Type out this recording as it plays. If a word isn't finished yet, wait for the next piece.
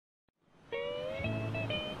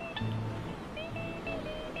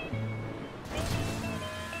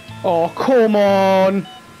Oh, come on!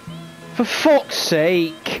 For fuck's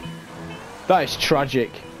sake! That is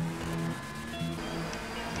tragic.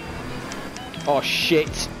 Oh,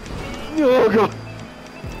 shit. Oh, God.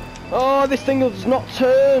 Oh, this thing does not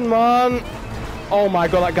turn, man. Oh, my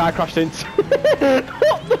God, that guy crashed into me.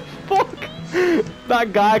 What the fuck?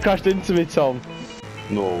 That guy crashed into me, Tom.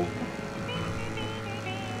 No.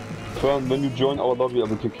 Fern, when you join our lobby, I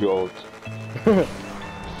will kick you out.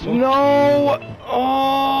 No!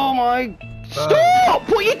 Oh my... Stop!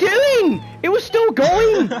 What are you doing? It was still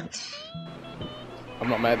going! I've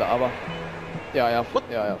not made that, have I? Yeah, I have. What?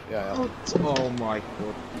 Yeah, I have. Yeah, I have. Oh my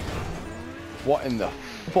god. What in the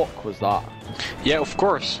fuck was that? Yeah, of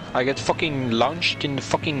course. I get fucking launched in the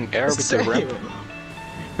fucking air with the ramp.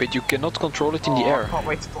 Wait, you cannot control it in the I air. can't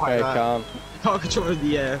wait to play I that. can't. Can't control it in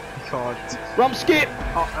the air. I can't. Ramp skip!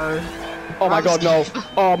 Uh-oh. Oh my god, no.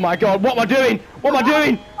 Oh my god, what am I doing? What am I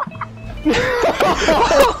doing?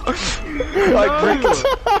 I bricked.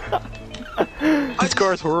 This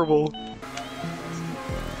car is horrible.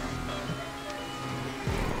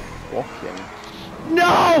 Fucking...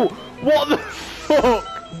 No! What the fuck?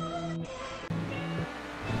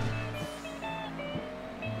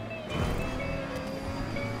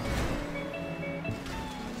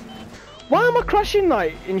 Why am I crashing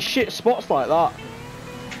like in shit spots like that?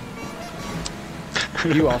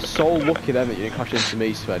 You are so lucky then that you didn't crash into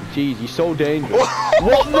me, Sven. Jeez, you're so dangerous.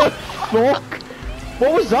 What the fuck?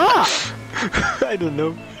 What was that? I don't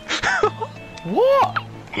know. What?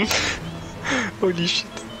 Holy shit.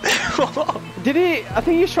 Did he? I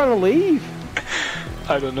think he was trying to leave.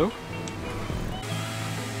 I don't know.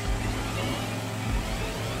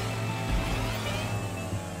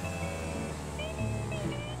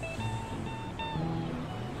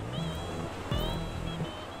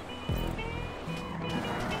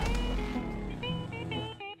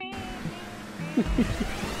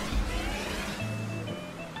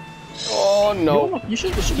 Oh no. You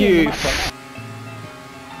should be on the You. map right now.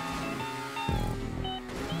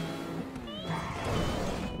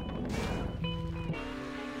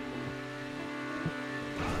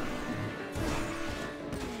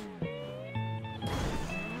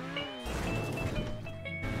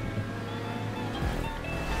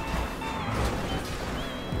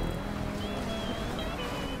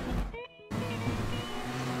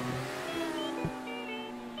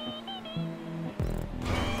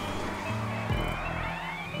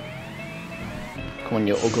 Come on,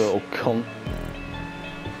 you ugly little cunt.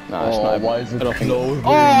 Nah, it's not. Why is it I don't think- closing? Oh,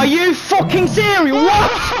 are you fucking serious?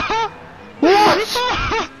 What?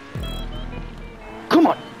 What? Come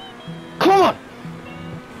on. Come on.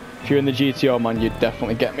 If you're in the GTO, man, you'd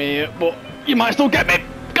definitely get me here, but you might still get me.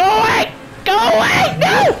 Go away! Go away!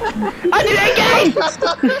 No! I did it again!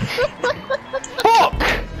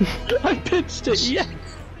 Fuck! I pitched it, yeah!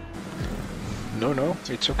 No, no,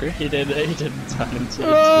 it's okay. He didn't turn into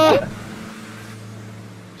Ah.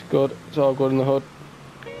 It's good. It's all good in the hood.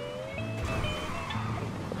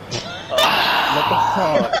 What the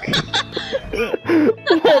fuck?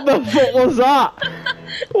 What the fuck was that?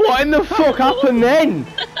 What in the fuck happened then?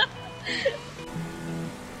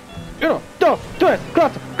 You know, don't do it.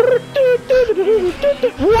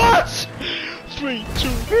 What? 3, 2,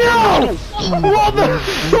 No! What the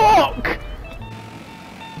fuck?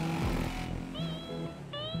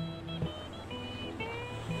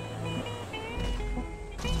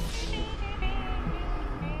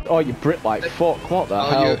 Oh, you Brit like fuck. What the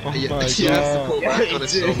hell? You my have to God. pull back on it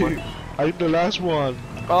so much. I'm the last one.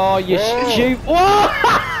 Oh, you stupid. What?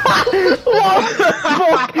 What the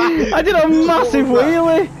fuck? I did a massive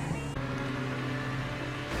wheelie.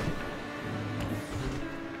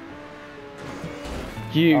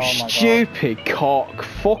 You Oh my God. stupid cock.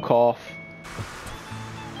 Fuck off.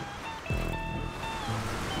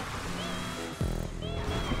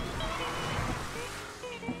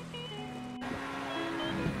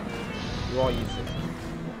 You are useless.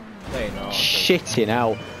 No, you're not. Shitting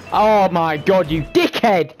hell. Oh my god, you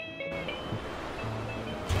dickhead!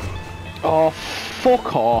 Oh,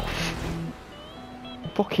 fuck off.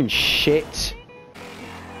 Fucking shit.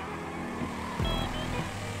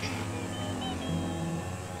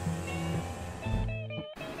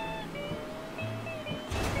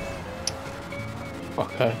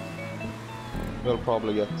 Okay. We'll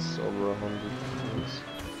probably get over 100.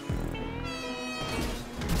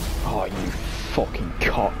 Oh, you fucking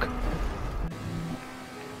cock.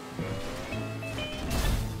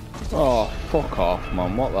 Oh, fuck off,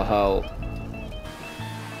 man. What the hell?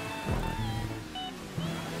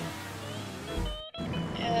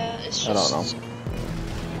 Yeah, it's I just. don't know.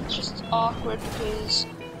 It's just awkward because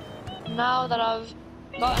now that I've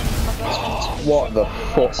gotten my best friend to What the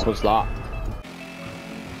fuck was that?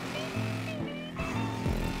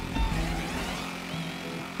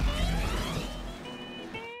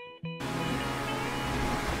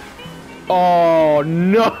 Oh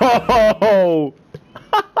no!